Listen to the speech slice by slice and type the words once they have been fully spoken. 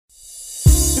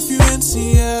in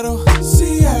Seattle,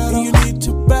 and you need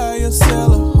to buy or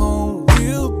sell a home,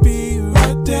 we'll be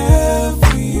right there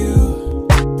for you.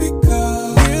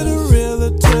 Because we're the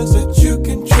realtors that you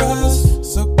can trust.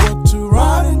 So go to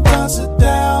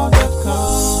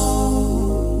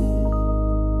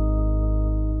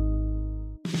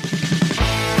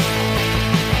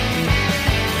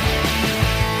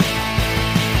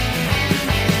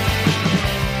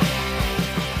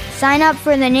Sign up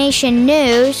for the Nation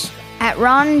News at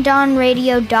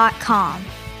ronandonradio.com.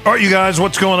 All right, you guys,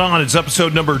 what's going on? It's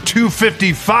episode number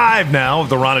 255 now of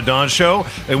the Ron and Don Show,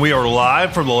 and we are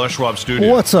live from the Les Schwab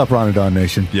studio. What's up, Ron and Don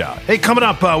Nation? Yeah. Hey, coming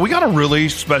up, we got a really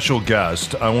special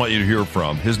guest I want you to hear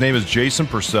from. His name is Jason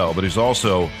Purcell, but he's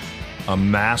also a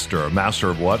master. A master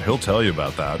of what? He'll tell you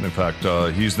about that. In fact,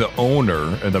 he's the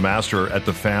owner and the master at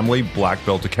the Family Black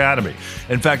Belt Academy.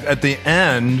 In fact, at the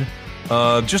end,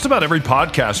 just about every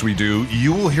podcast we do,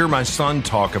 you will hear my son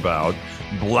talk about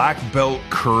black belt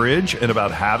courage and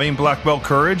about having black belt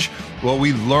courage. Well,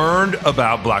 we learned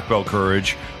about black belt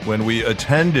courage when we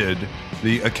attended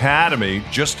the academy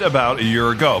just about a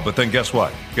year ago. But then guess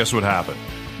what? Guess what happened?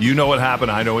 You know what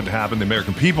happened. I know what happened. The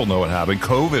American people know what happened.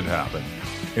 COVID happened.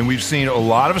 And we've seen a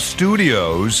lot of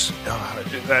studios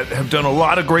that have done a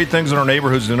lot of great things in our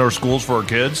neighborhoods and in our schools for our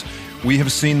kids. We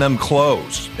have seen them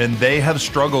close, and they have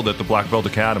struggled at the Black Belt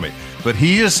Academy. But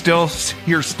he is still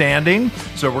here standing,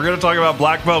 so we're going to talk about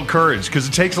black belt courage, because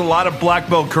it takes a lot of black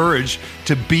belt courage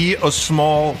to be a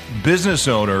small business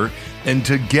owner and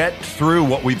to get through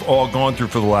what we've all gone through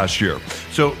for the last year.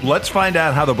 So let's find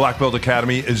out how the Black Belt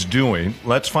Academy is doing.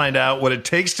 Let's find out what it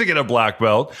takes to get a black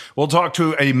belt. We'll talk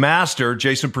to a master,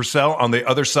 Jason Purcell, on the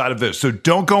other side of this. So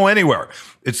don't go anywhere.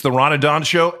 It's the Ron and Don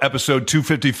Show, episode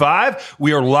 255.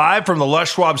 We are live from the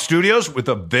Les Schwab studios with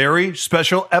a very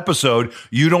special episode.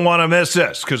 You don't want to miss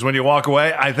this, because when you walk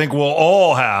away, I think we'll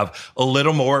all have a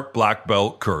little more black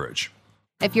belt courage.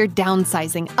 If you're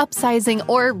downsizing, upsizing,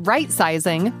 or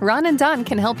right-sizing, Ron and Don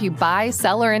can help you buy,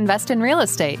 sell, or invest in real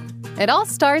estate. It all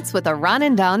starts with a Ron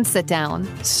and Don sit-down.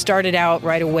 Started out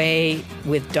right away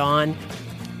with Don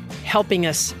helping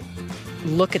us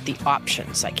look at the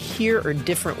options. Like, here are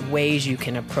different ways you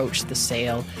can approach the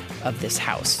sale of this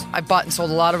house. I bought and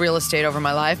sold a lot of real estate over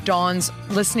my life. Don's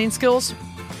listening skills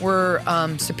were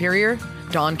superior.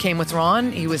 Don came with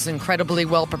Ron. He was incredibly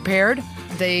well prepared.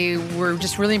 They were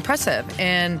just really impressive.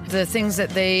 And the things that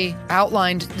they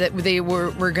outlined that they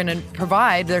were going to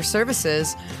provide, their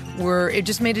services, it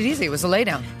just made it easy. It was a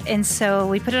laydown. And so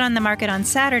we put it on the market on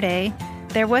Saturday.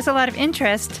 There was a lot of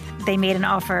interest. They made an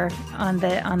offer on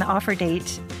the offer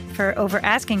date for over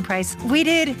asking price. We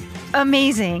did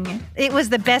amazing. It was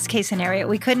the best case scenario.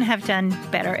 We couldn't have done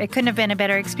better. It couldn't have been a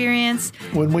better experience.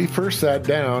 When we first sat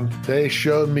down, they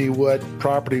showed me what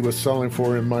property was selling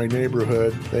for in my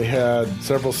neighborhood. They had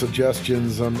several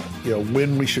suggestions on,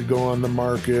 when we should go on the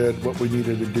market, what we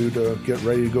needed to do to get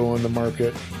ready to go on the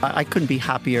market. I couldn't be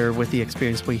happier with the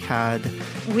experience we had.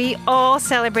 We all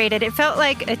celebrated. It felt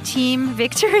like a team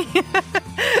victory.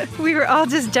 We were all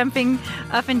just jumping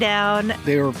up and down.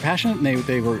 They were passionate, and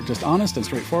they were just honest and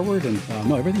straightforward, and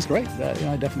no, everything's great.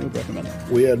 I definitely would recommend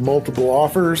it. We had multiple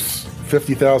offers,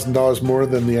 $50,000 more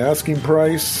than the asking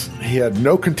price. He had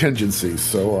no contingencies,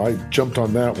 so I jumped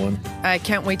on that one. I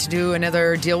can't wait to do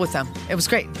another deal with them. It was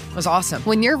great. It was awesome.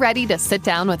 When you're ready to sit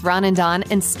down with Ron and Don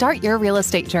and start your real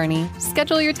estate journey,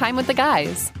 schedule your time with the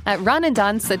guys at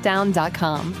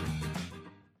ronanddonsitdown.com.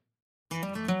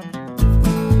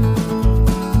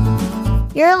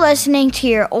 You're listening to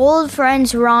your old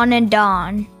friends Ron and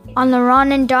Don on the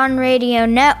Ron and Don Radio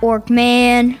Network,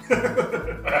 man.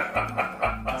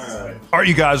 All right,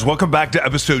 you guys, welcome back to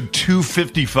episode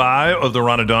 255 of the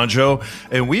Ron and Don Show.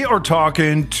 And we are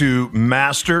talking to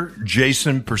Master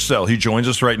Jason Purcell. He joins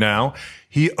us right now.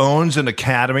 He owns an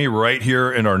academy right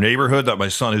here in our neighborhood that my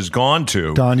son has gone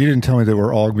to. Don, you didn't tell me that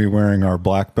we're all going to be wearing our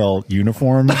black belt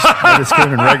uniforms. I just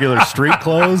came in regular street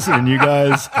clothes, and you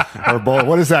guys are both,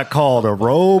 what is that called? A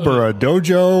robe or a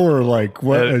dojo or like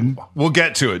what? We'll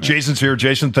get to it. Jason's here.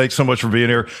 Jason, thanks so much for being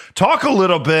here. Talk a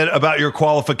little bit about your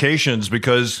qualifications,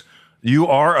 because you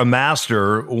are a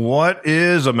master. What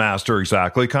is a master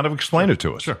exactly? Kind of explain it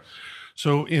to us. Sure.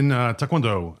 So in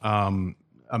Taekwondo,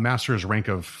 a master is rank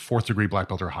of 4th degree black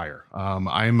belt or higher.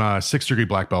 I'm a 6th degree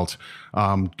black belt.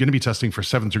 Going to be testing for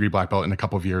 7th degree black belt in a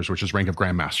couple of years, which is rank of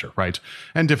grandmaster, right?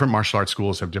 And different martial arts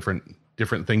schools have different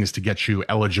things to get you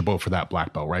eligible for that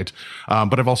black belt, right?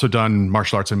 But I've also done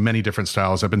martial arts in many different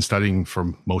styles. I've been studying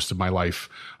for most of my life,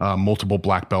 multiple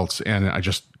black belts, and I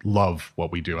just love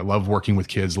what we do. I love working with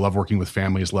kids, love working with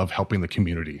families, love helping the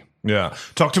community. Yeah.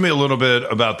 Talk to me a little bit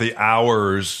about the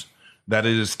hours that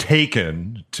it has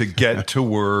taken to get to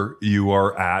where you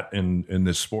are at in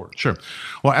this sport? Sure.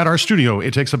 Well, at our studio,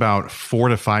 it takes about 4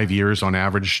 to 5 years on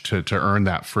average to earn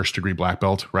that first degree black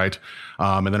belt, right?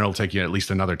 And then it'll take you at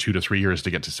least another 2 to 3 years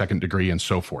to get to second degree and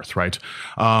so forth, right?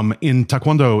 In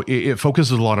Taekwondo, it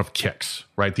focuses a lot of kicks,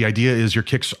 right? The idea is your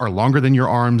kicks are longer than your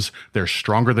arms, they're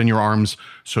stronger than your arms,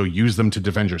 so use them to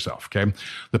defend yourself, okay?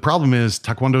 The problem is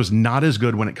Taekwondo is not as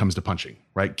good when it comes to punching,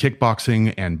 right?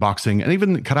 Kickboxing and boxing and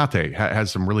even karate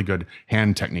has some really good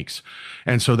hand techniques.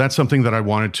 And so that's something that I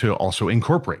wanted to also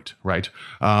incorporate, right?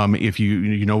 If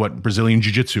you know what Brazilian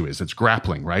Jiu-Jitsu is, it's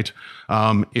grappling, right?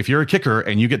 If you're a kicker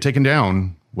and you get taken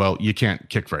down, well, you can't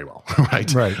kick very well,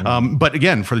 right? Right. But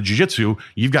again, for the jiu-jitsu,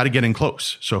 you've got to get in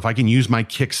close. So if I can use my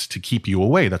kicks to keep you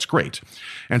away, that's great.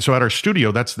 And so at our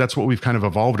studio, that's what we've kind of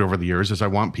evolved over the years is I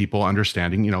want people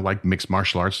understanding, like mixed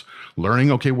martial arts, learning,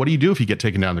 okay, what do you do if you get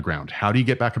taken down the ground? How do you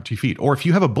get back up to your feet? Or if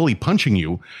you have a bully punching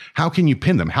you, how can you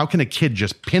pin them? How can a kid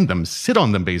just pin them, sit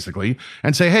on them basically,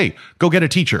 and say, hey, go get a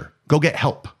teacher, go get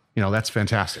help. That's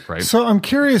fantastic, right? So I'm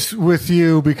curious with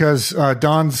you because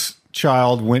Don's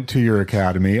child went to your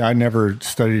academy. I never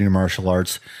studied in martial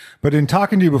arts, but in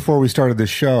talking to you before we started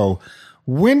this show,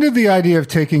 when did the idea of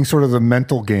taking sort of the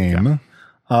mental game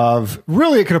of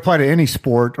really it could apply to any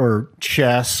sport or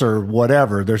chess or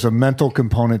whatever. There's a mental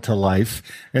component to life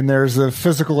and there's a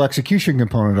physical execution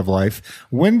component of life.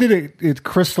 When did it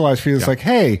crystallize for you? It's like,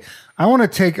 hey, I want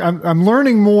to I'm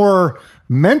learning more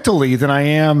mentally than I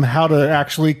am how to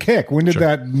actually kick. When did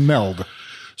that meld?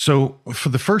 So for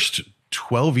the first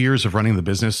 12 years of running the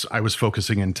business, I was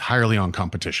focusing entirely on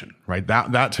competition, right?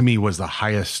 That to me was the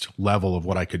highest level of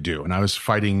what I could do. And I was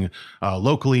fighting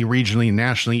locally, regionally,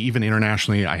 nationally, even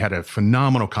internationally. I had a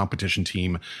phenomenal competition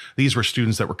team. These were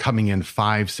students that were coming in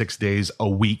 5-6 days a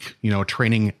week,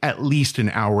 training at least an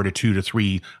hour to 2 to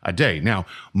 3 a day. Now,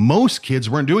 most kids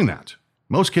weren't doing that.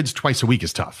 Most kids twice a week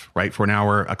is tough, right? For an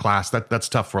hour, a class, that's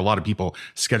tough for a lot of people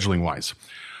scheduling wise.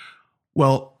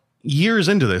 Well, years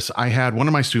into this, I had one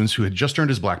of my students who had just earned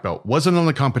his black belt, wasn't on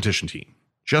the competition team,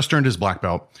 just earned his black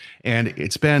belt. And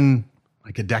it's been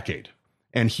like a decade.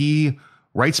 And he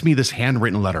writes me this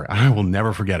handwritten letter. I will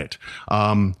never forget it.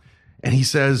 And he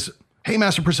says, hey,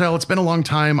 Master Purcell, it's been a long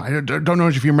time. I don't know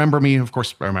if you remember me. Of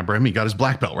course, I remember him. He got his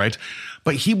black belt, right?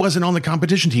 But he wasn't on the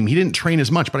competition team. He didn't train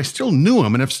as much, but I still knew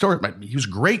him. And he was a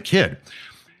great kid.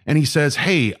 And he says,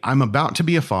 hey, I'm about to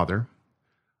be a father.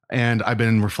 And I've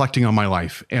been reflecting on my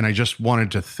life. And I just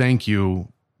wanted to thank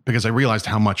you because I realized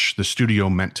how much the studio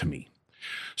meant to me.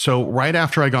 So right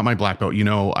after I got my black belt,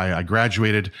 I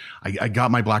graduated, I got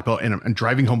my black belt and I'm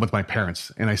driving home with my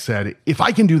parents. And I said, if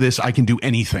I can do this, I can do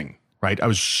anything, right? I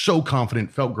was so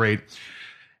confident, felt great.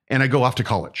 And I go off to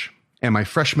college. And my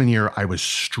freshman year, I was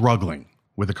struggling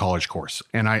with a college course.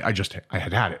 And I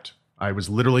had it. I was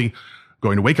literally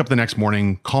going to wake up the next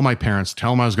morning, call my parents,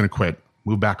 tell them I was going to quit,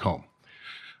 move back home.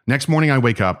 Next morning, I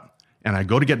wake up and I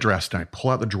go to get dressed and I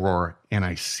pull out the drawer and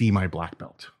I see my black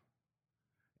belt.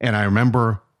 And I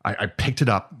remember I picked it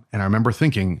up and I remember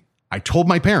thinking, I told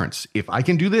my parents, if I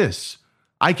can do this,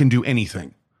 I can do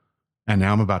anything. And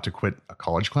now I'm about to quit a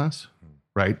college class,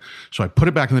 right? So I put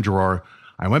it back in the drawer.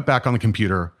 I went back on the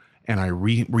computer and I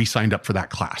re-signed up for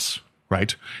that class,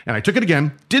 right? And I took it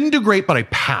again, didn't do great, but I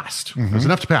passed. It was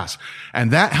enough to pass.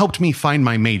 And that helped me find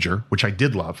my major, which I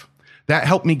did love. That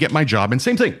helped me get my job. And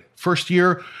same thing. First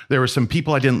year, there were some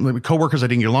people coworkers I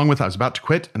didn't get along with. I was about to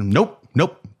quit. And nope,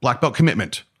 black belt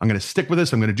commitment. I'm going to stick with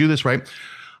this. I'm going to do this, right?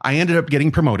 I ended up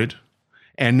getting promoted.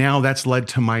 And now that's led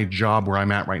to my job where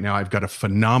I'm at right now. I've got a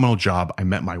phenomenal job. I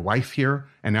met my wife here,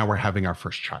 and now we're having our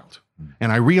first child.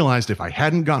 And I realized if I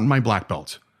hadn't gotten my black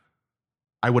belt,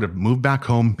 I would have moved back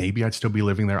home. Maybe I'd still be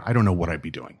living there. I don't know what I'd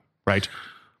be doing, right?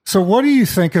 So what do you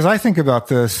think? Because I think about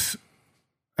this.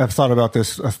 I've thought about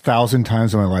this 1,000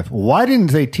 times in my life. Why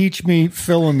didn't they teach me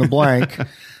fill in the blank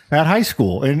at high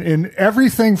school? And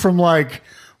everything from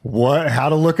how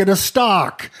to look at a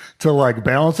stock to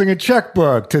balancing a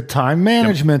checkbook to time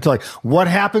management to what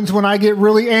happens when I get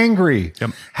really angry?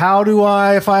 Yep. How do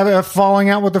if I have a falling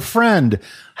out with a friend?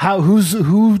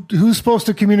 Who's supposed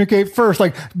to communicate first?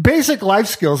 Basic life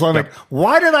skills. I'm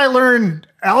why did I learn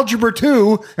algebra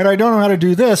 2 and I don't know how to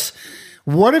do this?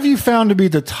 What have you found to be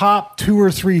the top 2 or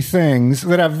 3 things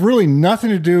that have really nothing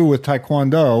to do with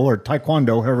Taekwondo or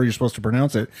Taekwondo, however you're supposed to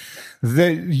pronounce it,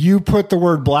 that you put the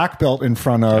word black belt in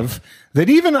front of, that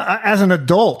even as an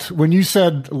adult, when you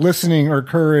said listening or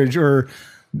courage or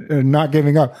not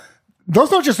giving up,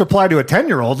 those don't just apply to a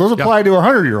 10-year-old. Those apply to a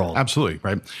 100-year-old. Absolutely,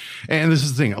 right? And this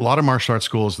is the thing. A lot of martial arts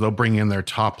schools, they'll bring in their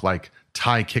top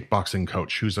Thai kickboxing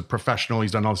coach who's a professional.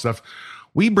 He's done all this stuff.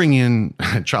 We bring in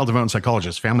child development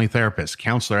psychologists, family therapists,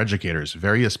 counselor educators,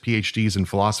 various PhDs in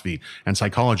philosophy and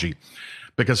psychology.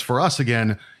 Because for us,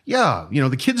 again,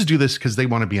 the kids do this because they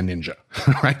want to be a ninja,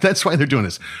 right? That's why they're doing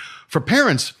this. For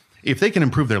parents, if they can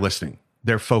improve their listening,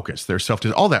 their focus, their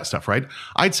all that stuff, right?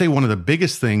 I'd say one of the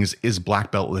biggest things is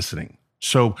black belt listening.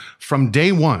 So from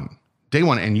day one,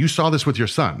 and you saw this with your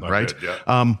son, right?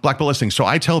 Black belt listening. So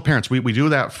I tell parents, we do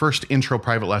that first intro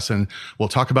private lesson. We'll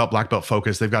talk about black belt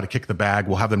focus. They've got to kick the bag.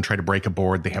 We'll have them try to break a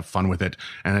board. They have fun with it.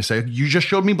 And I say, you just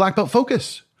showed me black belt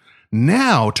focus.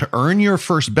 Now, to earn your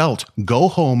first belt, go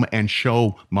home and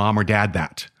show mom or dad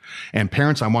that. And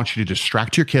parents, I want you to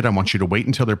distract your kid. I want you to wait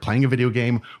until they're playing a video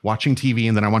game, watching TV,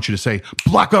 and then I want you to say,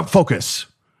 black belt focus.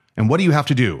 And what do you have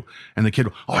to do? And the kid,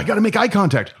 I got to make eye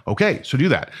contact. Okay, so do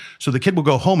that. So the kid will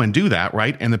go home and do that,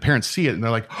 right? And the parents see it and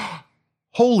they're like,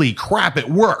 holy crap, it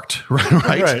worked,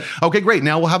 right? Okay, great.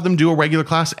 Now we'll have them do a regular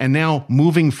class. And now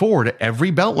moving forward at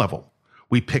every belt level,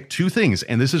 we pick two things.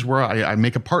 And this is where I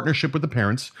make a partnership with the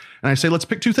parents. And I say, let's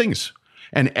pick two things.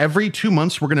 And every 2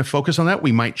 months, we're going to focus on that.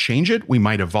 We might change it. We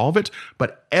might evolve it.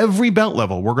 But every belt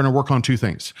level, we're going to work on two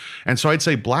things. And so I'd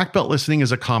say black belt listening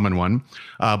is a common one.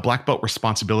 Black belt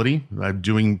responsibility,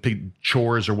 doing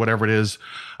chores or whatever it is.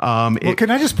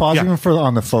 Can I just pause even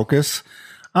on the focus?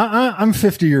 I'm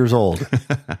 50 years old.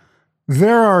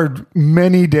 There are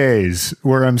many days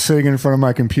where I'm sitting in front of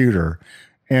my computer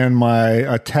and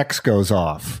a text goes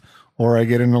off, or I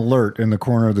get an alert in the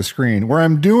corner of the screen where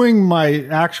I'm doing my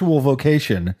actual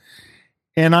vocation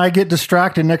and I get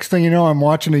distracted. Next thing you know, I'm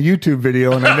watching a YouTube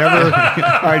video and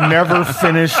I never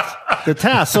finished the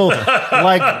task. So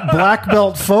like black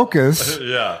belt focus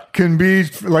can be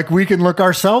like, we can look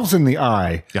ourselves in the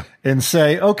eye and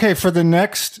say, okay, for the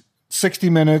next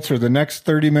 60 minutes or the next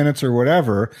 30 minutes or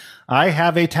whatever, I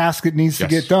have a task that needs to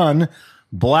get done.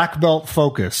 Black belt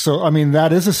focus. So, I mean,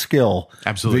 that is a skill.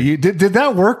 Absolutely. Did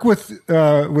that work with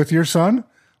your son,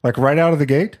 like right out of the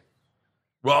gate?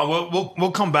 Well,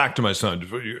 we'll come back to my son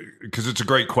because it's a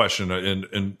great question,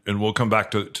 and we'll come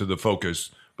back to the focus.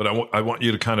 But I want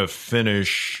you to kind of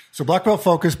finish. So black belt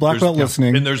focus, black belt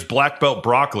listening, and there's black belt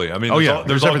broccoli. I mean,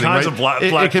 there's all kinds of black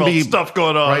belt stuff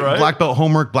going on, right? Black belt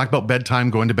homework, black belt bedtime,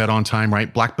 going to bed on time,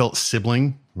 right? Black belt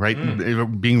sibling. Right.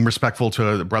 Being respectful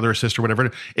to a brother or sister,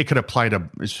 whatever. It could apply to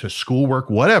schoolwork,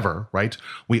 whatever. Right.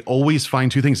 We always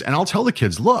find two things. And I'll tell the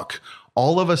kids, look,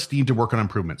 all of us need to work on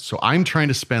improvements. So I'm trying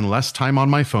to spend less time on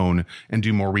my phone and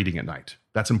do more reading at night.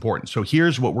 That's important. So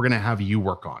here's what we're going to have you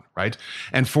work on. Right.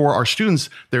 And for our students,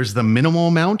 there's the minimal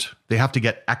amount. They have to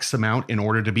get X amount in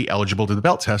order to be eligible to the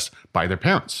belt test by their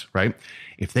parents. Right.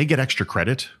 If they get extra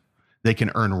credit, they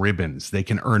can earn ribbons, they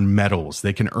can earn medals,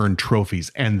 they can earn trophies,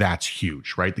 and that's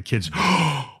huge, right? The kids,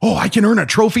 I can earn a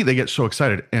trophy. They get so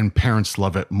excited, and parents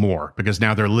love it more because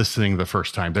now they're listening the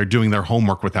first time. They're doing their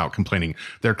homework without complaining.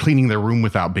 They're cleaning their room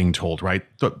without being told, right?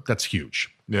 That's huge.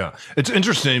 Yeah. It's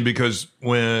interesting because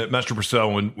when Master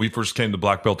Purcell, when we first came to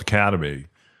Black Belt Academy,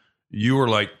 you were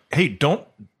like, hey, don't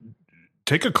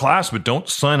take a class, but don't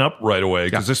sign up right away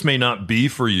because this may not be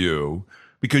for you.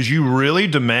 Because you really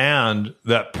demand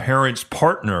that parents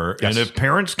partner. Yes. And if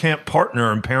parents can't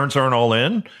partner and parents aren't all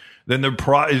in, then they're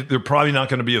probably not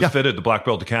going to be a fit at the Black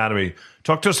Belt Academy.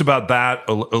 Talk to us about that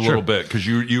a little bit, because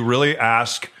you really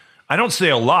ask, I don't say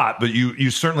a lot, but you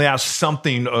certainly ask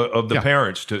something of the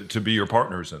parents to be your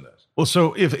partners in this. Well,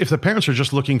 so if the parents are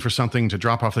just looking for something to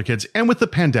drop off their kids, and with the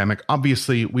pandemic,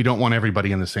 obviously we don't want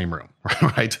everybody in the same room,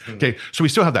 right? Mm-hmm. Okay, so we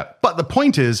still have that. But the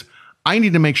point is, I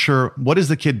need to make sure, what is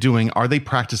the kid doing? Are they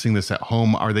practicing this at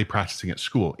home? Are they practicing at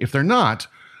school? If they're not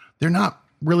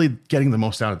really getting the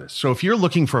most out of this. So if you're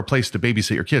looking for a place to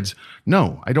babysit your kids,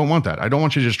 no, I don't want that. I don't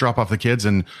want you to just drop off the kids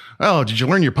and, did you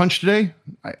learn your punch today?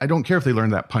 I don't care if they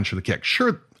learned that punch or the kick.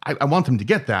 Sure, I want them to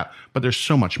get that, but there's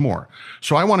so much more.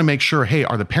 So I want to make sure, hey,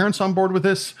 are the parents on board with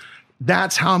this?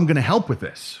 That's how I'm going to help with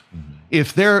this. Mm-hmm.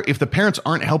 If the parents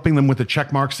aren't helping them with the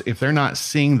check marks, if they're not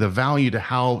seeing the value to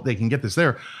how they can get this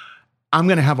there, I'm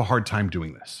going to have a hard time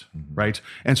doing this, right?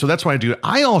 And so that's why I do it.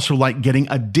 I also like getting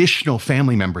additional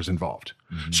family members involved.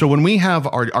 Mm-hmm. So when we have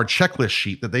our checklist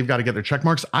sheet that they've got to get their check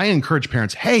marks, I encourage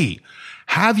parents, hey,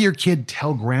 have your kid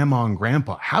tell grandma and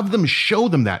grandpa, have them show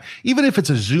them that. Even if it's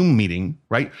a Zoom meeting,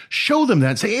 right? Show them that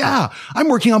and say, yeah, I'm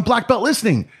working on black belt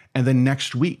listening. And then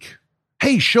next week,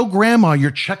 hey, show grandma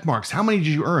your check marks. How many did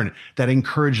you earn? That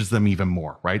encourages them even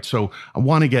more, right? So I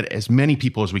want to get as many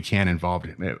people as we can involved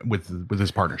with this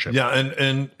partnership. Yeah,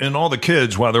 and all the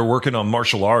kids, while they're working on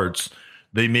martial arts,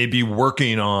 they may be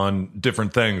working on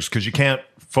different things because you can't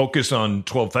focus on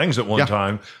 12 things at one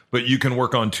time, but you can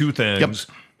work on 2 things.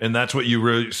 And that's what you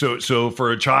really, so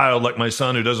for a child like my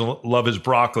son who doesn't love his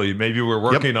broccoli, maybe we're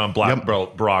working on black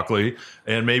belt broccoli.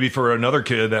 And maybe for another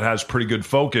kid that has pretty good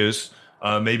focus,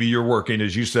 maybe you're working,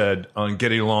 as you said, on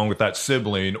getting along with that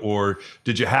sibling. Or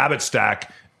did you habit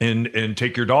stack and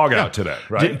take your dog out today,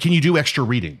 right? Can you do extra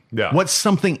reading? Yeah. What's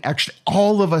something extra?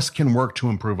 All of us can work to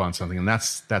improve on something, and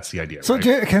that's the idea. So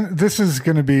right? this is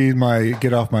going to be my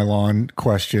get off my lawn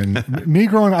question. Me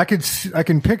growing, I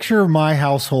can picture my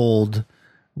household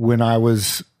when I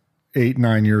was 8,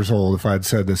 9 years old. If I'd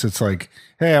said this, it's like,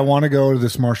 hey, I want to go to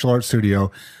this martial arts studio.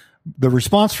 The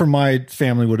response from my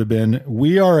family would have been,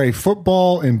 we are a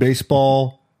football and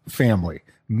baseball family,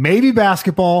 maybe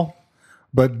basketball,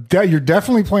 but you're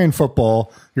definitely playing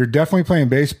football. You're definitely playing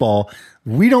baseball.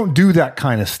 We don't do that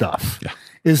kind of stuff. Yeah.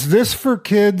 Is this for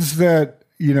kids that,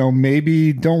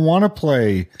 maybe don't want to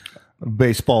play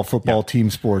baseball, football, team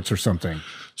sports or something?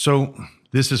 So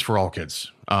this is for all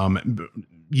kids.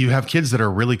 You have kids that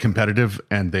are really competitive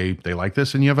and they like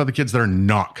this, and you have other kids that are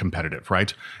not competitive,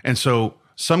 right? And so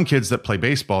some kids that play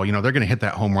baseball, they're going to hit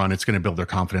that home run. It's going to build their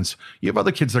confidence. You have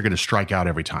other kids that are going to strike out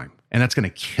every time, and that's going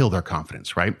to kill their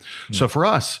confidence, right? So for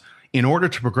us, in order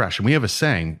to progress, and we have a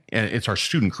saying, and it's our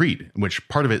student creed, which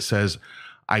part of it says,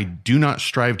 I do not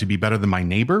strive to be better than my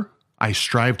neighbor. I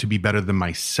strive to be better than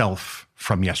myself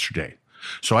from yesterday.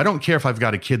 So I don't care if I've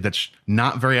got a kid that's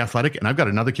not very athletic and I've got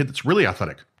another kid that's really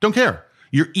athletic. Don't care.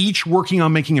 You're each working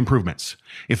on making improvements.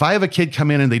 If I have a kid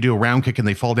come in and they do a round kick and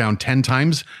they fall down 10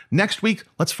 times, next week,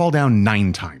 let's fall down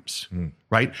 9 times,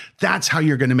 right? That's how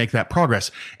you're going to make that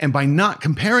progress. And by not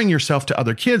comparing yourself to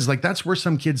other kids, that's where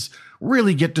some kids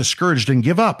really get discouraged and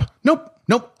give up. Nope.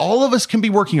 All of us can be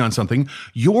working on something.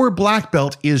 Your black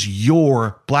belt is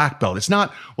your black belt. It's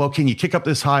not, well, can you kick up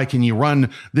this high? Can you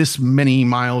run this many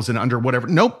miles and under whatever?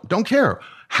 Nope. Don't care.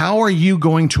 How are you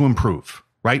going to improve?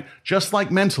 Right? Just like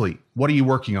mentally, what are you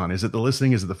working on? Is it the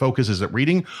listening? Is it the focus? Is it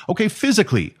reading? Okay,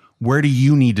 physically, where do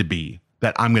you need to be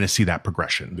that I'm going to see that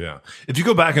progression? Yeah. If you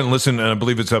go back and listen, and I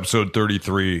believe it's episode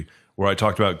 33, where I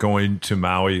talked about going to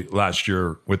Maui last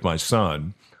year with my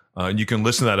son, and you can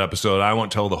listen to that episode. I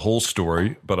won't tell the whole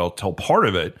story, but I'll tell part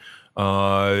of it.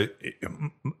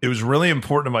 It was really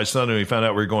important to my son when he found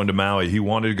out we were going to Maui. He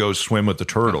wanted to go swim with the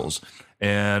turtles.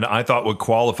 And I thought what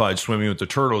qualified swimming with the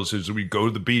turtles is we go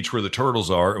to the beach where the turtles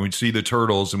are and we'd see the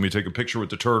turtles and we take a picture with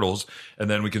the turtles. And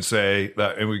then we can say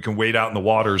that, and we can wade out in the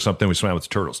water or something. We swam with the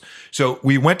turtles. So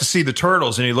we went to see the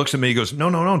turtles and he looks at me, he goes,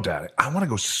 no, Daddy, I want to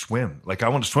go swim. I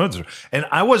want to swim with the turtles. And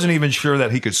I wasn't even sure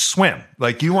that he could swim.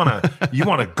 You want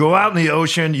to go out in the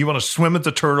ocean, you want to swim with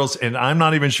the turtles, and I'm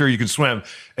not even sure you can swim.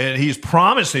 And he's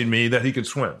promising me that he could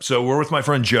swim. So we're with my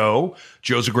friend Joe.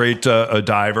 Joe's a great a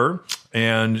diver.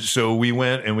 And so we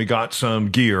went and we got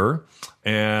some gear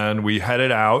and we headed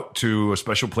out to a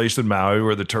special place in Maui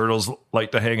where the turtles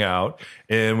like to hang out.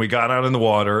 And we got out in the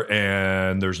water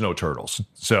and there's no turtles.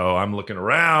 So I'm looking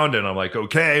around and I'm like,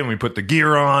 okay. And we put the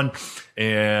gear on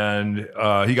and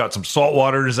he got some salt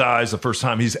water in his eyes. The first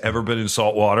time he's ever been in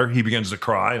salt water. He begins to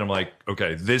cry. And I'm like,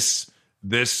 okay, this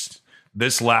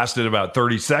lasted about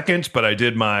 30 seconds, but I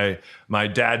did my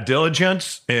dad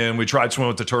diligence and we tried swimming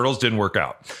with the turtles, didn't work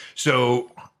out.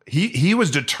 So he was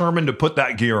determined to put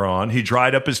that gear on. He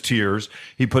dried up his tears.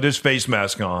 He put his face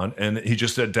mask on and he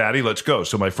just said, Daddy, let's go.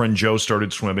 So my friend Joe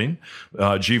started swimming.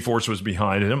 G-Force was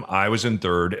behind him. I was in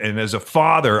third. And as a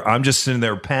father, I'm just sitting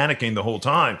there panicking the whole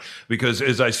time because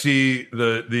as I see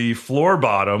the floor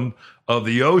bottom of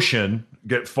the ocean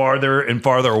get farther and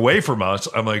farther away from us,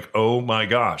 I'm like, oh my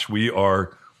gosh, we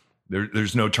are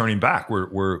there's no turning back.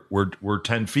 We're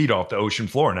 10 feet off the ocean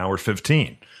floor. Now we're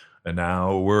 15. And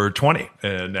now we're 20.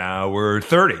 And now we're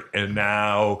 30. And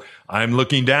now I'm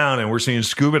looking down and we're seeing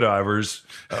scuba divers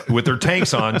with their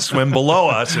tanks on swim below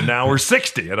us. And now we're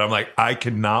 60. And I'm like, I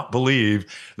cannot believe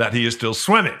that he is still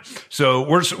swimming. So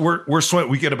we're swimming.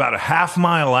 We get about a half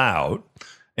mile out.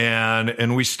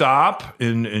 And we stop,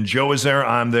 and Joe is there,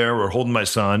 I'm there, we're holding my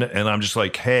son, and I'm just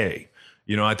like, hey,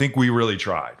 I think we really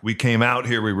tried. We came out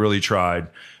here, we really tried.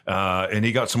 And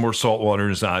he got some more salt water in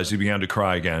his eyes. He began to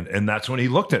cry again. And that's when he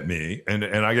looked at me, and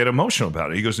I get emotional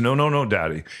about it. He goes, no,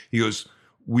 Daddy. He goes,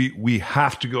 we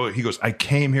have to go. He goes, I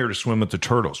came here to swim with the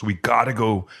turtles. We got to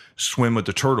go swim with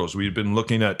the turtles. We've been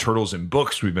looking at turtles in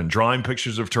books. We've been drawing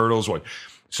pictures of turtles.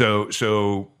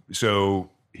 So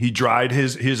he dried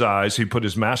his eyes. He put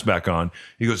his mask back on.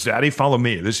 He goes, Daddy, follow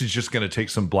me. This is just going to take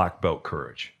some black belt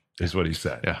courage, is what he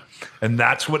said. Yeah. And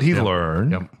that's what he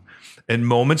learned. Yep. And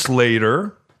moments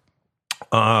later,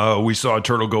 We saw a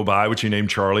turtle go by, which he named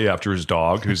Charlie after his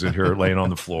dog, who's in here laying on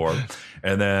the floor.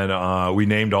 And then we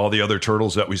named all the other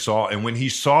turtles that we saw. And when he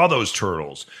saw those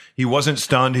turtles, he wasn't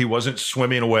stunned. He wasn't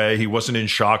swimming away. He wasn't in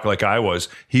shock like I was.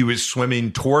 He was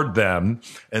swimming toward them.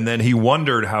 And then he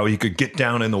wondered how he could get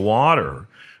down in the water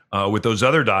with those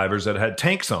other divers that had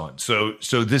tanks on. So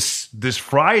this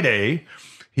Friday,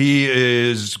 he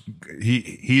is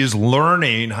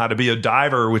learning how to be a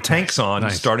diver with tanks on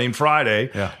starting Friday.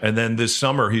 Yeah. And then this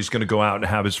summer he's going to go out and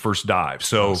have his first dive.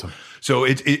 So awesome. So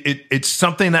it's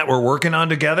something that we're working on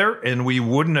together, and we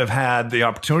wouldn't have had the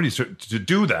opportunity to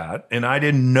do that. And I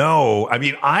didn't know. I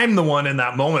mean, I'm the one in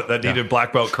that moment that needed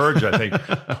black belt courage, I think,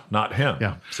 not him.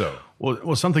 Yeah. So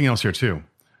well, something else here too.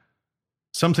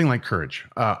 Something like courage.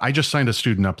 I just signed a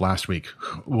student up last week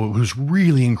who's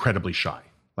really incredibly shy.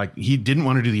 Like, he didn't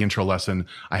want to do the intro lesson.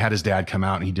 I had his dad come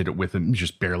out and he did it with him. He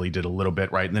just barely did a little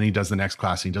bit, right? And then he does the next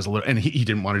class and he does a little, and he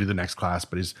didn't want to do the next class,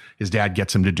 but his dad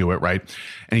gets him to do it, right?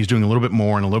 And he's doing a little bit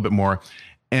more and a little bit more.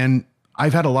 And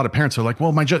I've had a lot of parents who are like,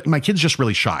 well, my kid's just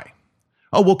really shy.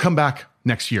 Oh, we'll come back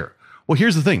next year. Well,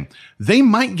 here's the thing. They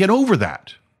might get over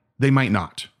that. They might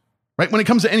not, right? When it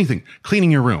comes to anything,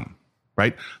 cleaning your room,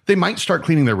 right? They might start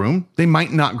cleaning their room. They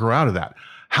might not grow out of that.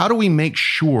 How do we make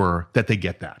sure that they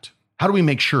get that? How do we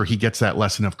make sure he gets that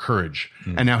lesson of courage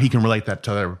and now he can relate that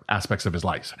to other aspects of his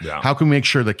life? Yeah. How can we make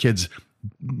sure the kids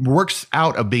works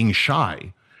out of being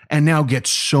shy and now gets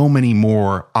so many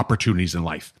more opportunities in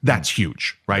life? That's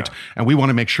huge, right? Yeah. And we want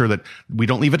to make sure that we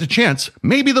don't leave it to chance.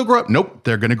 Maybe they'll grow up. Nope,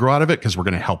 they're going to grow out of it because we're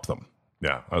going to help them.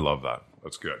 Yeah, I love that.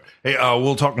 That's good. Hey,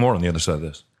 we'll talk more on the other side of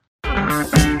this.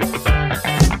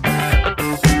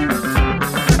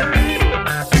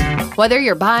 Whether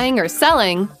you're buying or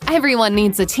selling, everyone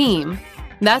needs a team.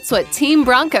 That's what Team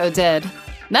Bronco did.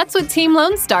 That's what Team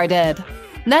Lone Star did.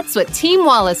 That's what Team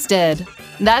Wallace did.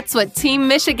 That's what Team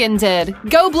Michigan did.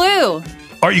 Go Blue!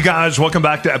 All right, you guys, welcome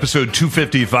back to episode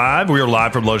 255. We are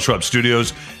live from Lowe's Schwab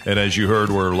Studios. And as you heard,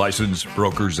 we're licensed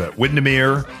brokers at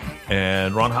Windermere.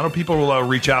 And Ron, how do people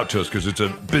reach out to us? Because it's a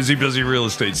busy real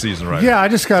estate season right now. Yeah, I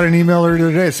just got an email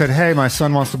earlier today. It said, hey, my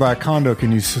son wants to buy a condo.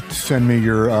 Can you send me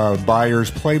your buyer's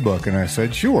playbook? And I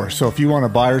said, sure. So if you want a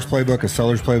buyer's playbook, a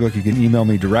seller's playbook, you can email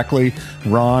me directly,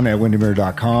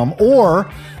 ron@windermere.com,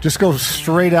 or just go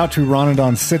straight out to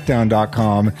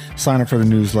ronandonsitdown.com, sign up for the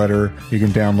newsletter. You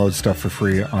can download stuff for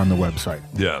free on the website.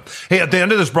 Yeah. Hey, at the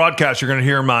end of this broadcast, you're going to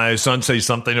hear my son say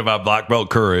something about black belt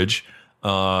courage.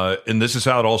 And this is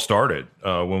how it all started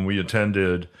when we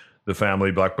attended the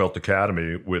Family Black Belt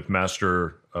Academy with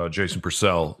Master Jason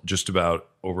Purcell just about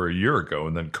over a year ago,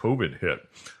 and then COVID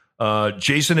hit.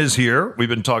 Jason is here. We've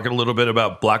been talking a little bit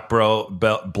about black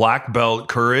belt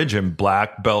courage and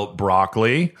black belt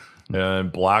broccoli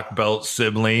and black belt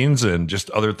siblings and just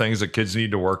other things that kids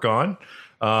need to work on.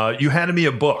 You handed me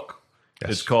a book.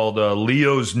 Yes. It's called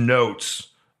Leo's Notes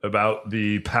about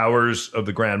the powers of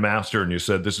the Grand Master, and you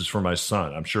said, this is for my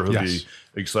son. I'm sure he'll be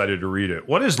excited to read it.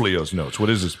 What is Leo's Notes?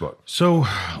 What is this book? So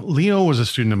Leo was a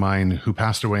student of mine who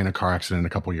passed away in a car accident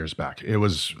a couple years back. It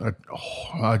was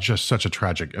just such a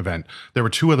tragic event. There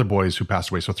were 2 other boys who passed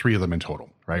away, so 3 of them in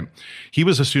total, right? He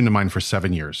was a student of mine for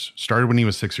 7 years, started when he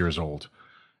was 6 years old,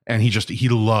 and he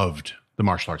loved the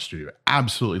martial arts studio,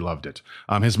 absolutely loved it.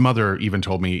 His mother even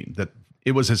told me that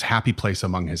it was his happy place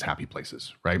among his happy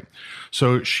places, right?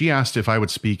 So she asked if I would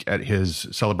speak at his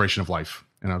celebration of life,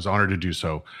 and I was honored to do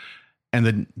so.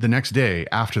 And the next day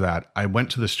after that, I went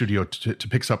to the studio to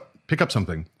pick up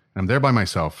something. And I'm there by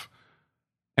myself,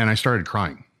 and I started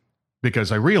crying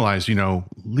because I realized,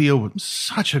 Leo was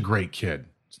such a great kid.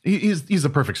 He's the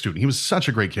perfect student. He was such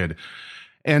a great kid.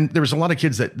 And there was a lot of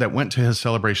kids that went to his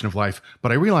celebration of life,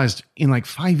 but I realized in like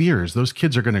 5 years, those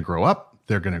kids are going to grow up.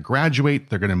 They're going to graduate,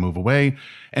 they're going to move away,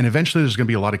 and eventually there's going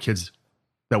to be a lot of kids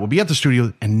that will be at the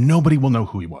studio and nobody will know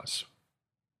who he was.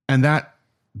 And that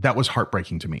was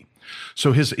heartbreaking to me.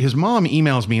 So his mom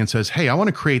emails me and says, hey, I want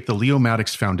to create the Leo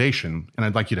Maddox Foundation and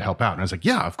I'd like you to help out. And I was like,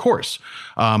 yeah, of course.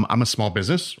 I'm a small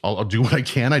business. I'll do what I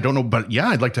can. I don't know, but yeah,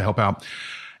 I'd like to help out.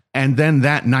 And then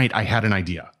that night I had an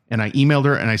idea and I emailed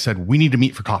her and I said, we need to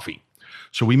meet for coffee.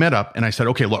 So we met up and I said,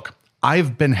 okay, look,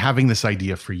 I've been having this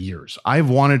idea for years. I've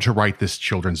wanted to write this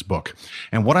children's book.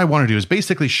 And what I want to do is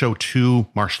basically show 2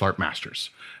 martial art masters.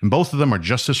 And both of them are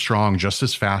just as strong, just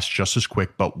as fast, just as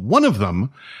quick. But one of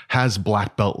them has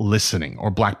black belt listening or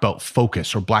black belt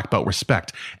focus or black belt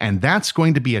respect. And that's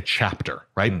going to be a chapter,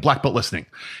 right? Black belt listening.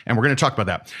 And we're going to talk about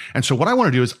that. And so what I want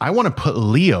to do is I want to put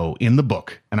Leo in the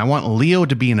book. And I want Leo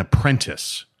to be an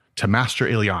apprentice to Master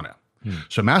Ileana.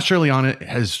 So Master Ileana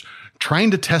has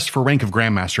trying to test for rank of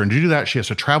Grandmaster. And to do that, she has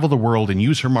to travel the world and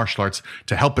use her martial arts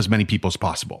to help as many people as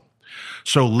possible.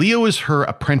 So Leo is her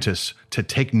apprentice to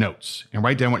take notes and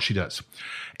write down what she does.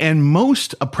 And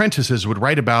most apprentices would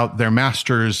write about their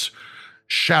master's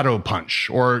shadow punch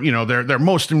or, their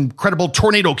most incredible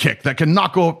tornado kick that can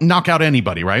knock out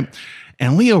anybody, right?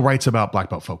 And Leo writes about black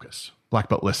belt focus, black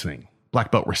belt listening,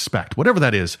 black belt respect, whatever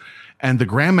that is. And the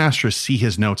grandmasters see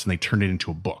his notes and they turn it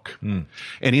into a book. And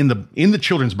in the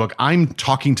children's book, I'm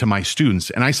talking to my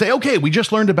students and I say, okay, we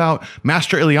just learned about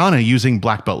Master Ileana using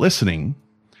black belt listening.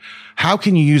 How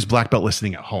can you use black belt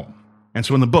listening at home? And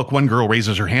so in the book, one girl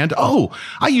raises her hand. Oh,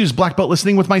 I used black belt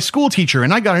listening with my school teacher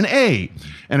and I got an A.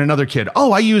 And another kid,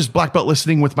 oh, I used black belt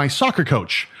listening with my soccer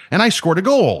coach and I scored a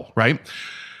goal, right?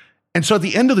 And so at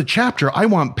the end of the chapter, I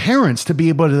want parents to be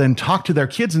able to then talk to their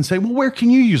kids and say, well, where can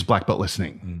you use black belt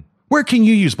listening? Where can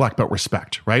you use black belt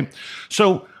respect, right?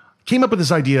 So came up with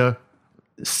this idea.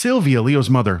 Sylvia, Leo's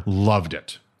mother, loved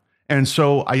it. And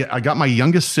so I got my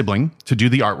youngest sibling to do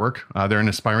the artwork. They're an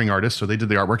aspiring artist, so they did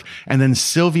the artwork. And then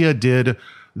Sylvia did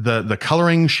the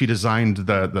coloring. She designed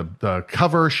the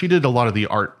cover. She did a lot of the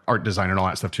art design and all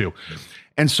that stuff too.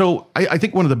 And so I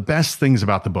think one of the best things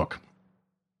about the book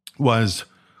was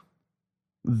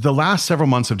the last several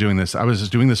months of doing this. I was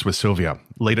just doing this with Sylvia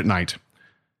late at night.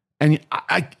 And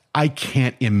I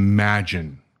can't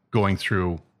imagine going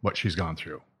through what she's gone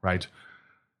through, right?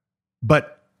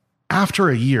 But after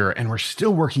a year, and we're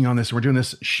still working on this, and we're doing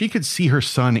this, she could see her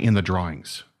son in the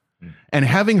drawings. And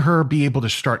having her be able to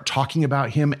start talking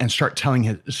about him and start telling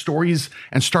his stories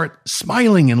and start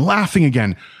smiling and laughing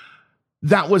again,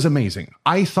 that was amazing.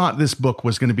 I thought this book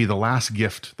was going to be the last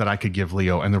gift that I could give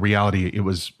Leo, and the reality, it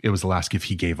was the last gift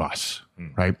he gave us,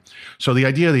 right? So the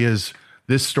idea is,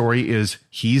 this story is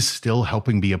he's still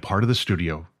helping be a part of the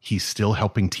studio. He's still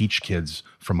helping teach kids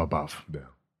from above. Yeah.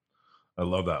 I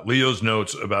love that. Leo's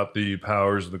notes about the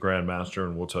powers of the Grandmaster,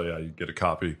 and we'll tell you how you get a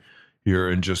copy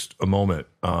here in just a moment.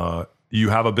 You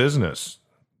have a business.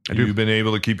 You've been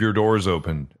able to keep your doors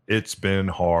open. It's been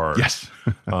hard. Yes.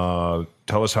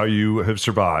 Tell us how you have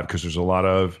survived, because there's a lot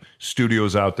of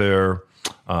studios out there.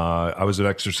 I was an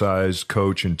exercise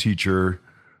coach and teacher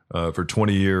for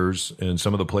 20 years, and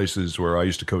some of the places where I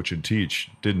used to coach and teach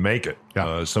didn't make it.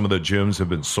 Yeah. Some of the gyms have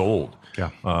been sold.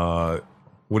 Yeah.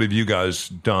 What have you guys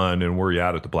done, and where are you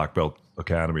at the Black Belt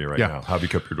Academy right now? How have you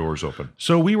kept your doors open?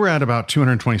 So we were at about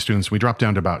 220 students. We dropped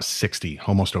down to about 60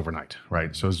 almost overnight,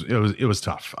 right? So it was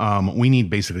tough. We need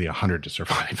basically 100 to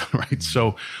survive, right?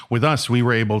 So with us, we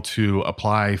were able to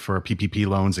apply for PPP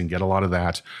loans and get a lot of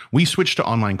that. We switched to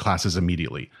online classes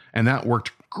immediately, and that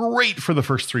worked great for the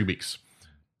first 3 weeks,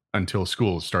 until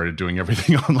school started doing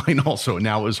everything online also.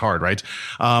 Now it was hard, right?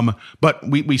 But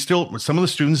we still, some of the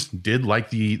students did like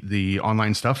the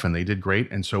online stuff, and they did great.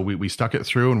 And so we stuck it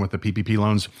through, and with the PPP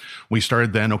loans, we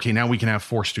started then, okay, now we can have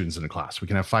 4 students in a class. We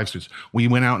can have 5 students. We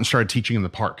went out and started teaching in the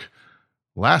park.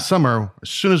 Last summer, as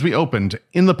soon as we opened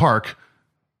in the park,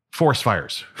 forest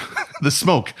fires, the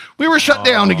smoke, we were shut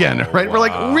down again, right? We're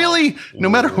like, really? No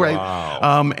matter, right?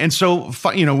 And so,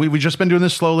 we've just been doing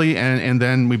this slowly, and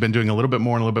then we've been doing a little bit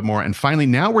more and a little bit more. And finally,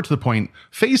 now we're to the point,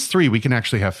 phase 3, we can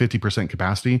actually have 50%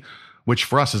 capacity, which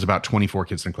for us is about 24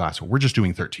 kids in class. We're just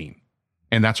doing 13.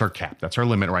 And that's our cap. That's our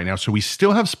limit right now. So we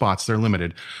still have spots. They're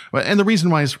limited. And the reason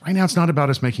why is right now, it's not about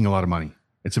us making a lot of money.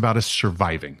 It's about us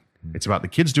surviving. It's about the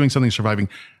kids doing something, surviving.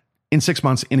 In 6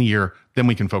 months, in a year, then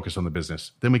we can focus on the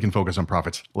business. Then we can focus on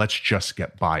profits. Let's just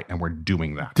get by. And we're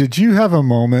doing that. Did you have a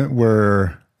moment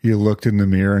where you looked in the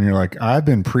mirror and you're like, I've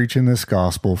been preaching this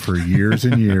gospel for years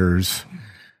and years.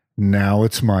 Now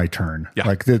it's my turn. Yeah.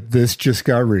 Like this just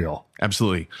got real.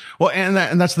 Absolutely. Well, and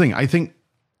that's the thing. I think,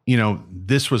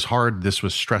 this was hard. This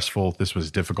was stressful. This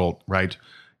was difficult, right?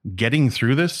 Getting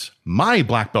through this, my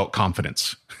black belt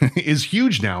confidence is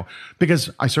huge now because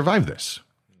I survived this.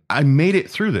 I made it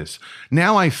through this.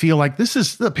 Now I feel like this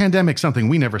is the pandemic, something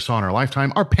we never saw in our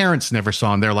lifetime. Our parents never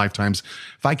saw in their lifetimes.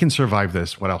 If I can survive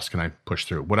this, what else can I push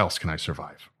through? What else can I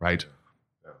survive? Right?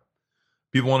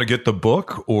 People want to get the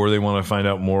book, or they want to find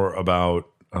out more about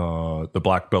the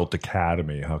Black Belt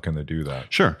Academy. How can they do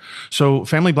that? Sure. So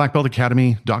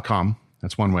familyblackbeltacademy.com.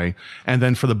 That's one way. And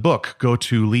then for the book, go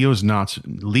to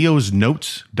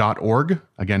leosnotes.org.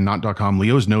 Again, not.com,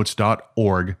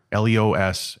 leosnotes.org,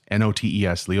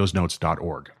 LEOSNOTES,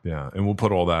 leosnotes.org. Yeah, and we'll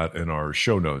put all that in our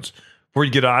show notes. Before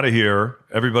you get out of here,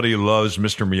 everybody loves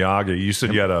Mr. Miyagi. You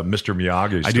said you had a Mr.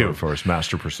 Miyagi story for us,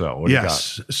 Master Purcell. What do you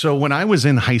got? So when I was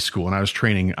in high school and I was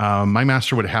training, my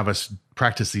master would have us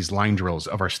practice these line drills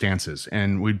of our stances,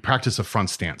 and we'd practice a front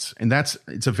stance. And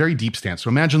it's a very deep stance. So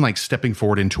imagine like stepping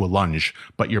forward into a lunge,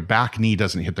 but your back knee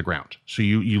doesn't hit the ground. So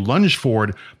you lunge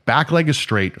forward, back leg is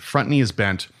straight, front knee is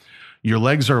bent. Your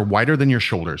legs are wider than your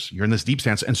shoulders. You're in this deep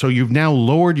stance. And so you've now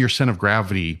lowered your center of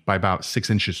gravity by about 6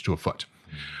 inches to a foot.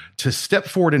 To step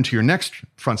forward into your next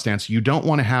front stance, you don't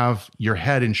want to have your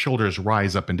head and shoulders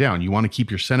rise up and down. You want to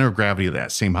keep your center of gravity at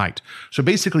that same height. So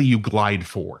basically you glide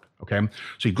forward, okay?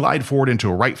 So you glide forward into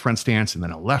a right front stance and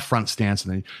then a left front stance.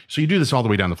 And then, so you do this all the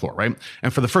way down the floor, right?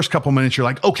 And for the first couple minutes, you're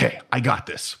like, okay, I got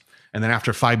this. And then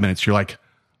after 5 minutes, you're like,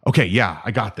 okay, yeah,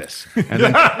 I got this. And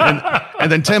then,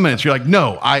 and then 10 minutes, you're like,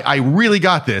 no, I really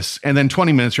got this. And then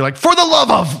 20 minutes, you're like, for the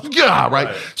love of, yeah,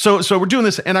 right? So we're doing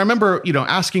this. And I remember,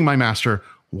 asking my master,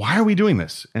 why are we doing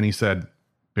this? And he said,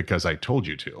 because I told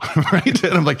you to, right?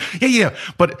 And I'm like, yeah.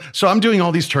 But so I'm doing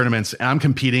all these tournaments and I'm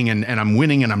competing and I'm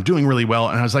winning and I'm doing really well.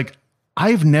 And I was like,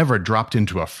 I've never dropped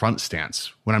into a front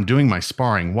stance when I'm doing my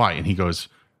sparring. Why? And he goes,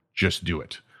 just do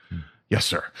it. Yes,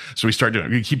 sir. So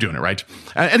we keep doing it, right?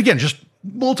 And again, just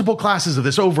multiple classes of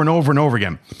this over and over and over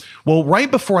again. Well, right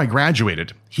before I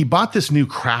graduated, he bought this new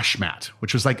crash mat,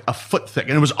 which was like a foot thick.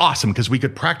 And it was awesome because we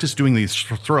could practice doing these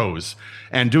throws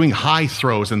and doing high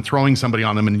throws and throwing somebody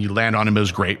on them and you land on them. It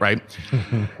was great, right?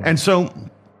 And so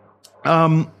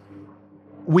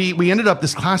we ended up,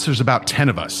 this class, there's about 10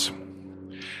 of us.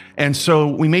 And so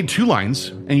we made 2 lines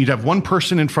and you'd have one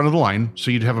person in front of the line.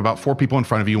 So you'd have about 4 people in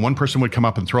front of you. One person would come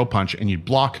up and throw a punch and you'd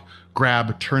block,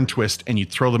 grab, turn, twist, and you'd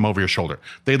throw them over your shoulder.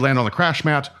 They'd land on the crash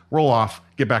mat, roll off,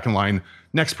 get back in line.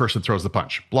 Next person throws the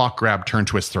punch. Block, grab, turn,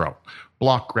 twist, throw.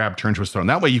 Block, grab, turn, twist, throw. And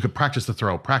that way you could practice the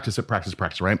throw, practice,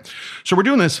 right? So we're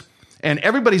doing this and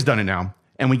everybody's done it now.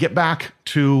 And we get back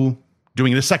to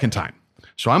doing it a second time.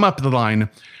 So I'm up the line.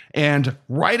 And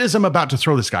right as I'm about to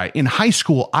throw this guy, in high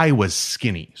school, I was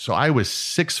skinny. So I was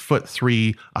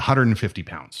 6'3", 150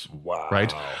 pounds. Wow.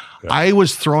 Right? Yeah. I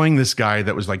was throwing this guy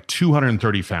that was like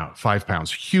 235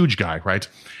 pounds, huge guy, right?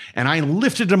 And I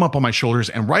lifted him up on my shoulders.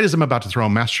 And right as I'm about to throw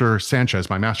him, Master Sanchez,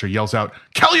 my master, yells out,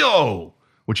 Kalyo,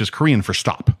 which is Korean for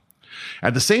stop.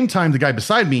 At the same time, the guy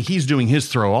beside me, he's doing his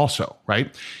throw also,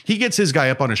 right? He gets his guy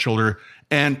up on his shoulder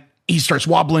and he starts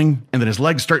wobbling and then his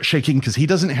legs start shaking because he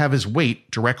doesn't have his weight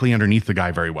directly underneath the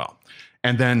guy very well.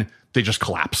 And then they just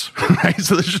collapse, right?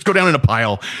 So they just go down in a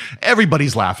pile.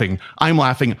 Everybody's laughing. I'm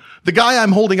laughing. The guy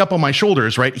I'm holding up on my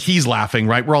shoulders, right? He's laughing,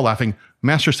 right? We're all laughing.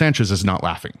 Master Sanchez is not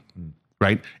laughing,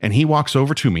 right? And he walks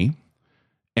over to me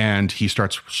and he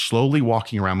starts slowly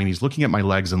walking around me and he's looking at my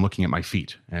legs and looking at my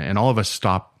feet. And all of us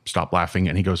stop laughing.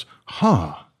 And he goes,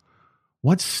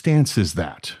 what stance is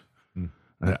that?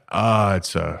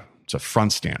 It's a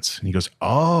front stance. And he goes,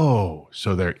 oh,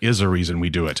 so there is a reason we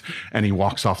do it. And he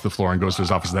walks off the floor and goes to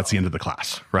his office. That's the end of the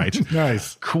class, right?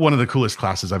 Nice. One of the coolest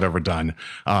classes I've ever done.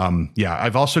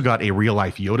 I've also got a real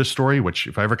life Yoda story, which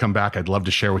if I ever come back, I'd love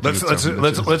to share with you.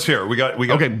 Let's hear it.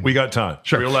 We got time.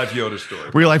 Sure. Real life Yoda story.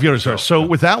 Real life Yoda story. So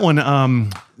with that one,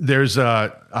 there's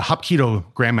a Hapkido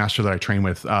grandmaster that I train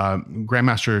with,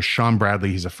 Grandmaster Sean Bradley.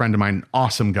 He's a friend of mine,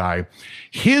 awesome guy.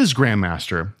 His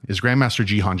grandmaster is Grandmaster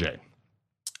Ji Han-jae.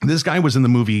 This guy was in the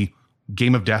movie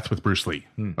Game of Death with Bruce Lee.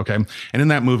 Okay. And in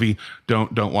that movie,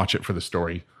 don't watch it for the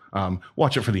story.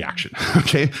 Watch it for the action.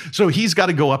 Okay. So he's got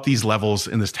to go up these levels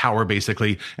in this tower,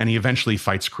 basically. And he eventually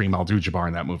fights Kareem Abdul-Jabbar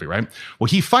in that movie, right? Well,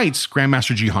 he fights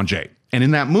Grandmaster Ji Han-jae. And in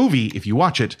that movie, if you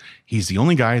watch it, he's the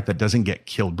only guy that doesn't get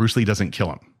killed. Bruce Lee doesn't kill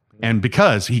him. And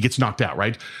because he gets knocked out,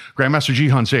 right? Grandmaster Ji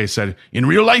Han-jae said, in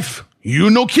real life,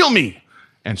 you no kill me.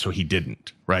 And so he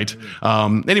didn't, right?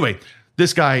 Anyway,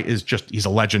 this guy is he's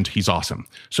a legend. He's awesome.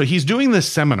 So he's doing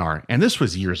this seminar, and this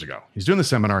was years ago. He's doing the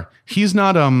seminar. He's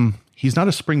not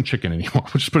a spring chicken anymore.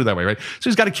 We'll just put it that way, right? So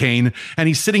he's got a cane, and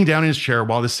he's sitting down in his chair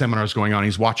while this seminar is going on.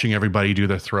 He's watching everybody do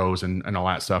their throws and all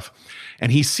that stuff.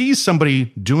 And he sees somebody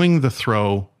doing the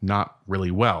throw not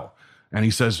really well. And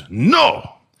he says,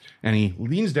 no! And he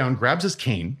leans down, grabs his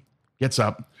cane, gets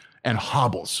up, and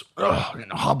hobbles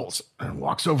and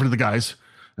walks over to the guys.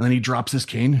 And then he drops his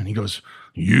cane, and he goes,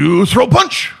 you throw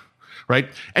punch, right?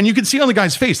 And you can see on the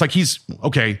guy's face, like he's,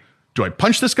 okay, do I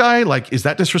punch this guy? Like, is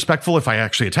that disrespectful if I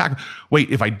actually attack? Wait,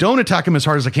 if I don't attack him as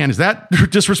hard as I can, is that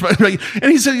disrespectful? Right?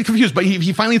 And he's confused, but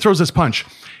he finally throws this punch.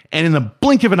 And in the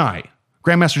blink of an eye,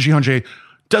 Grandmaster Ji Han-jae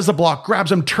does the block,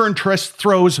 grabs him, turn, twist,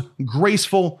 throws,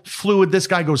 graceful, fluid. This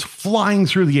guy goes flying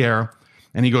through the air,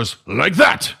 and he goes, like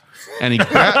that. And he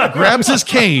grabs his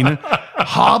cane,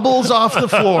 hobbles off the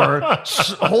floor,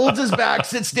 holds his back,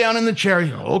 sits down in the chair.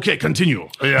 Okay, continue.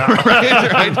 Yeah.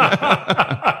 right?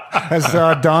 Has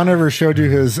Don ever showed you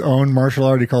his own martial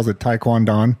art? He calls it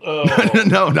Taekwondo. Oh.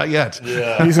 No, not yet.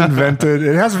 Yeah. He's invented.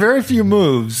 It has very few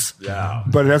moves. Yeah.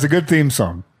 But it has a good theme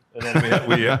song.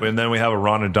 And then we have a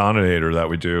Ron and Dominator that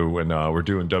we do when we're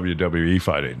doing WWE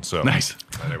fighting. So nice.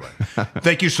 Anyway,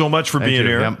 thank you so much for being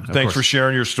here. Yep, Thanks for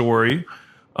sharing your story.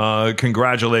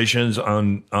 congratulations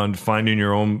on finding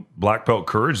your own black belt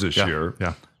courage this year.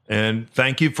 Yeah. And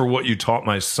thank you for what you taught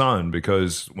my son,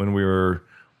 because when we were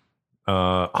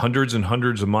hundreds and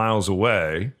hundreds of miles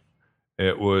away,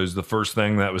 it was the first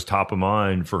thing that was top of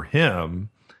mind for him.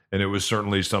 And it was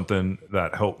certainly something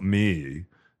that helped me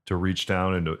to reach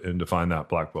down and to find that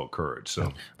black belt courage.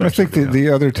 So I think the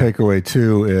other takeaway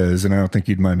too is, and I don't think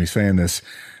you'd mind me saying this,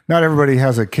 not everybody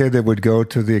has a kid that would go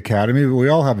to the academy, but we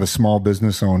all have a small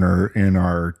business owner in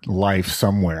our life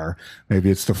somewhere. Maybe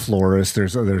it's the florist.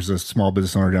 There's a small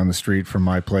business owner down the street from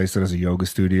my place that has a yoga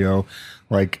studio.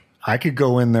 Like, I could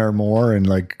go in there more and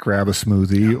like grab a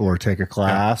smoothie or take a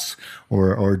class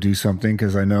or do something,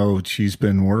 because I know she's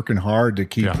been working hard to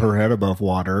keep her head above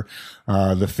water.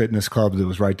 The fitness club that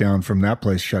was right down from that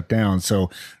place shut down. So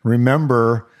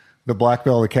remember the black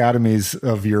belt academies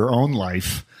of your own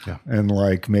life, and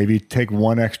like maybe take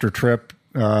one extra trip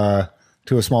to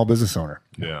a small business owner.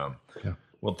 Yeah.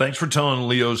 Well, thanks for telling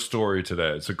Leo's story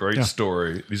today. It's a great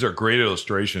story. These are great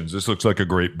illustrations. This looks like a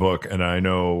great book, and I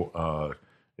know.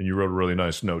 And you wrote a really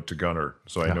nice note to Gunnar,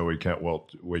 so I know we can't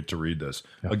wait to read this.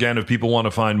 Again, if people want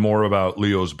to find more about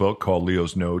Leo's book called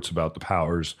Leo's Notes about the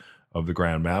powers of the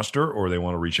Grandmaster, or they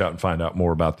want to reach out and find out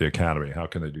more about the Academy, how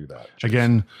can they do that?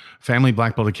 Again,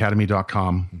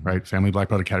 familyblackbeltacademy.com, right?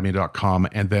 Familyblackbeltacademy.com,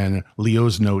 and then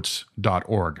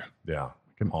leosnotes.org. Yeah,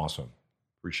 awesome.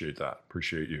 Appreciate that.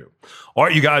 Appreciate you. All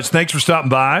right, you guys, thanks for stopping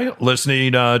by,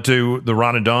 listening to the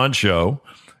Ron and Don Show,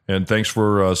 and thanks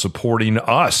for supporting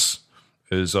us.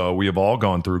 Is we have all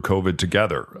gone through COVID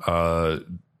together.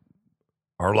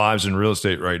 Our lives in real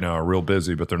estate right now are real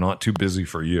busy, but they're not too busy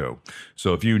for you.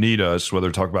 So if you need us, whether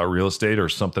to talk about real estate or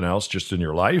something else just in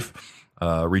your life,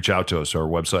 reach out to us. Our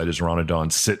website is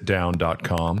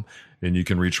ronanddonsitdown.com, and you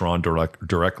can reach Ron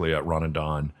directly at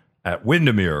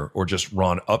ronanddon@Windermere, or just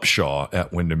Ron Upshaw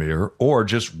at Windermere, or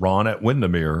just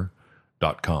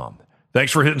ron@windermere.com.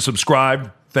 Thanks for hitting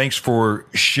subscribe. Thanks for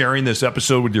sharing this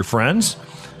episode with your friends.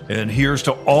 And here's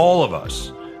to all of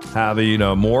us having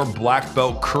more black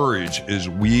belt courage as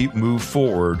we move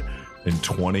forward in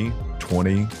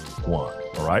 2021. All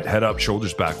right, head up,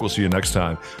 shoulders back. We'll see you next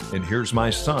time. And here's my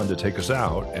son to take us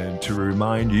out and to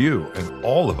remind you and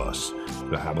all of us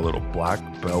to have a little black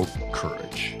belt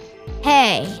courage.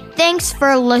 Hey, thanks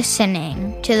for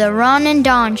listening to the Ron and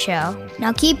Don Show.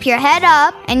 Now keep your head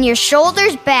up and your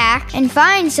shoulders back and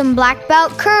find some black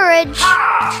belt courage.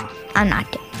 I'm not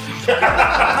kidding.